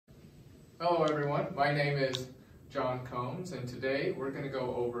Hello everyone, my name is John Coombs, and today we're going to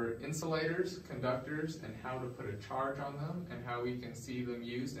go over insulators, conductors, and how to put a charge on them and how we can see them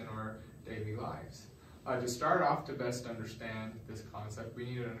used in our daily lives. To start off, to best understand this concept, we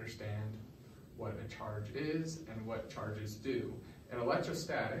need to understand what a charge is and what charges do. In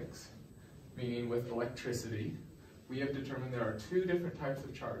electrostatics, meaning with electricity, we have determined there are two different types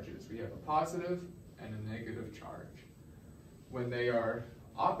of charges. We have a positive and a negative charge. When they are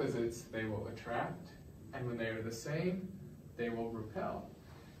opposites, they will attract, and when they are the same, they will repel.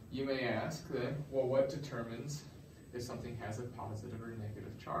 You may ask then, well, what determines if something has a positive or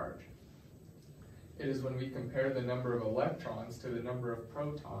negative charge? It is when we compare the number of electrons to the number of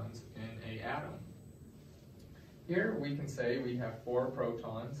protons in an atom. Here we can say we have 4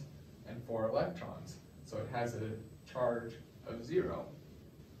 protons and 4 electrons, so it has a charge of 0.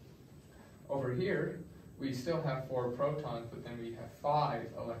 Over here, we still have 4 protons, but then we have 5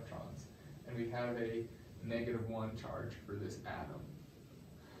 electrons, and we have a -1 charge for this atom.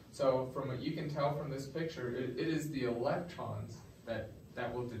 So from what you can tell from this picture, it is the electrons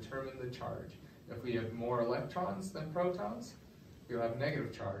that will determine the charge. If we have more electrons than protons, we'll have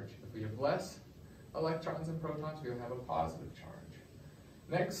negative charge. If we have less electrons than protons, we'll have a positive charge.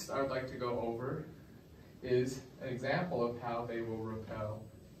 Next, I would like to go over is an example of how they will repel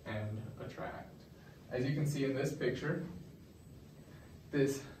and attract. As you can see in this picture,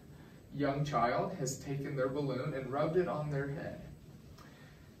 this young child has taken their balloon and rubbed it on their head.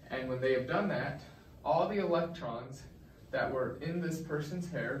 And when they have done that, all the electrons that were in this person's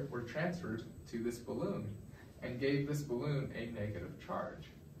hair were transferred to this balloon and gave this balloon a negative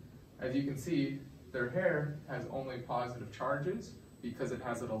charge. As you can see, their hair has only positive charges because it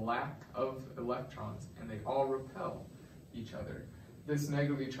has a lack of electrons, and they all repel each other. This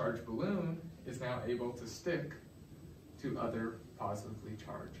negatively charged balloon is now able to stick to other positively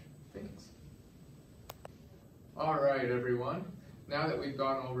charged things. Alright everyone, now that we've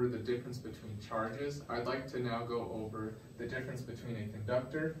gone over the difference between charges, I'd like to now go over the difference between a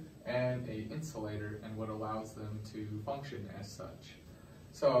conductor and an insulator and what allows them to function as such.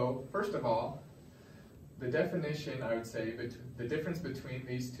 So first of all, the definition, I would say, the difference between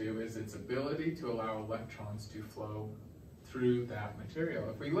these two is its ability to allow electrons to flow through that material.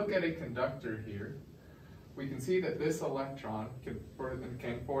 If we look at a conductor here, we can see that this electron can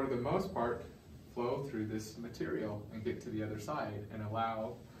for the most part flow through this material and get to the other side and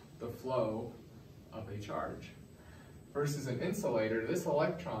allow the flow of a charge. Versus an insulator, this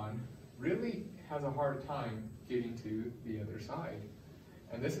electron really has a hard time getting to the other side.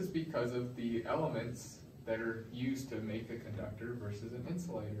 And this is because of the elements that are used to make a conductor versus an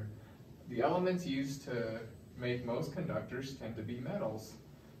insulator. The elements used to make most conductors tend to be metals,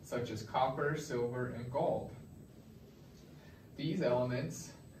 such as copper, silver, and gold. These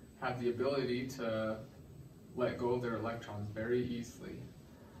elements have the ability to let go of their electrons very easily.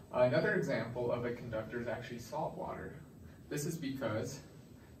 Another example of a conductor is actually salt water. This is because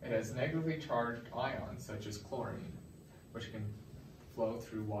it has negatively charged ions, such as chlorine, which can flow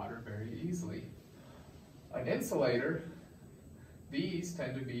through water very easily. An insulator, these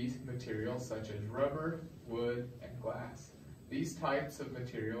tend to be materials such as rubber, wood, and glass. These types of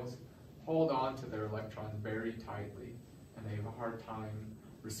materials hold on to their electrons very tightly, and they have a hard time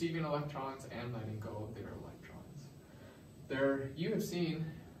receiving electrons and letting go of their electrons. You have seen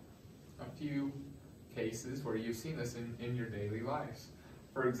a few cases where you've seen this in your daily lives.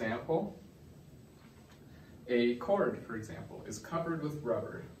 For example, a cord, for example, is covered with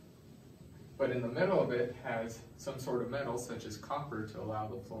rubber, but in the middle of it has some sort of metal such as copper to allow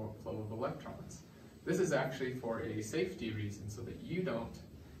the flow of electrons. This is actually for a safety reason, so that you don't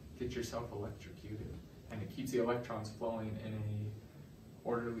get yourself electrocuted, and it keeps the electrons flowing in an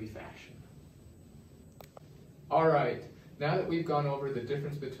orderly fashion. Alright, now that we've gone over the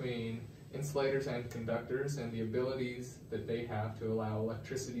difference between insulators and conductors and the abilities that they have to allow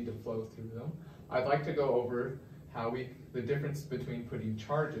electricity to flow through them, I'd like to go over the difference between putting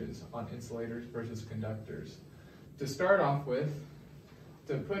charges on insulators versus conductors. To start off with,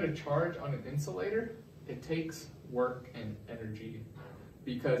 to put a charge on an insulator, it takes work and energy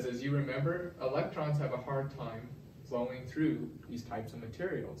because, as you remember, electrons have a hard time flowing through these types of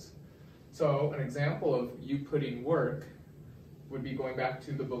materials. So an example of you putting work would be going back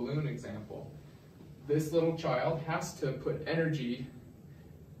to the balloon example. This little child has to put energy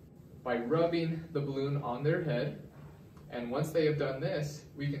by rubbing the balloon on their head, and once they have done this,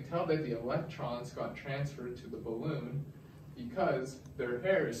 we can tell that the electrons got transferred to the balloon because their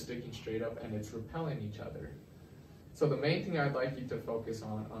hair is sticking straight up and it's repelling each other. So the main thing I'd like you to focus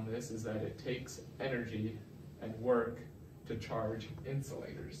on this is that it takes energy and work to charge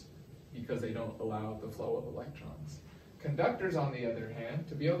insulators. because they don't allow the flow of electrons. Conductors, on the other hand,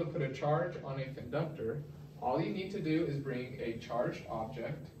 to be able to put a charge on a conductor, all you need to do is bring a charged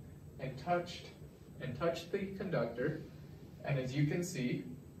object and touch the conductor, and as you can see,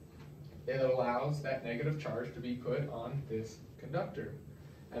 it allows that negative charge to be put on this conductor.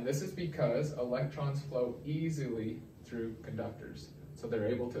 And this is because electrons flow easily through conductors, so they're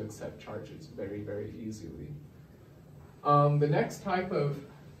able to accept charges very, very easily. The next type of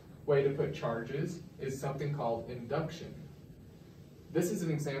way to put charges is something called induction. This is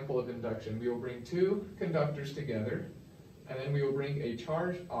an example of induction. We will bring two conductors together, and then we will bring a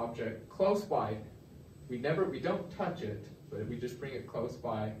charged object close by. We don't touch it, but we just bring it close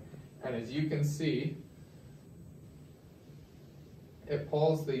by. And as you can see, it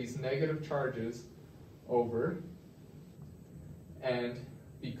pulls these negative charges over, and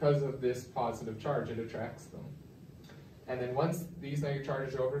because of this positive charge, it attracts them. And then once these negative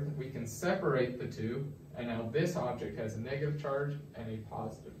charges are over, we can separate the two, and now this object has a negative charge and a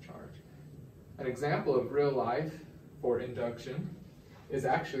positive charge. An example of real life for induction is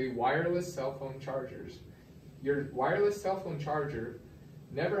actually wireless cell phone chargers. Your wireless cell phone charger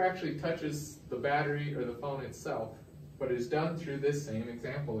never actually touches the battery or the phone itself, but is done through this same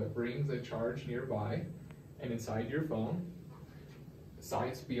example. It brings a charge nearby, and inside your phone,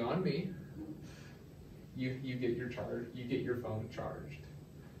 science beyond me, you get your phone charged.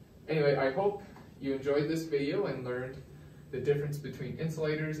 Anyway, I hope you enjoyed this video and learned the difference between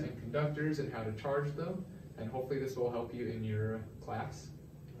insulators and conductors and how to charge them, and hopefully this will help you in your class.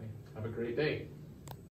 Have a great day.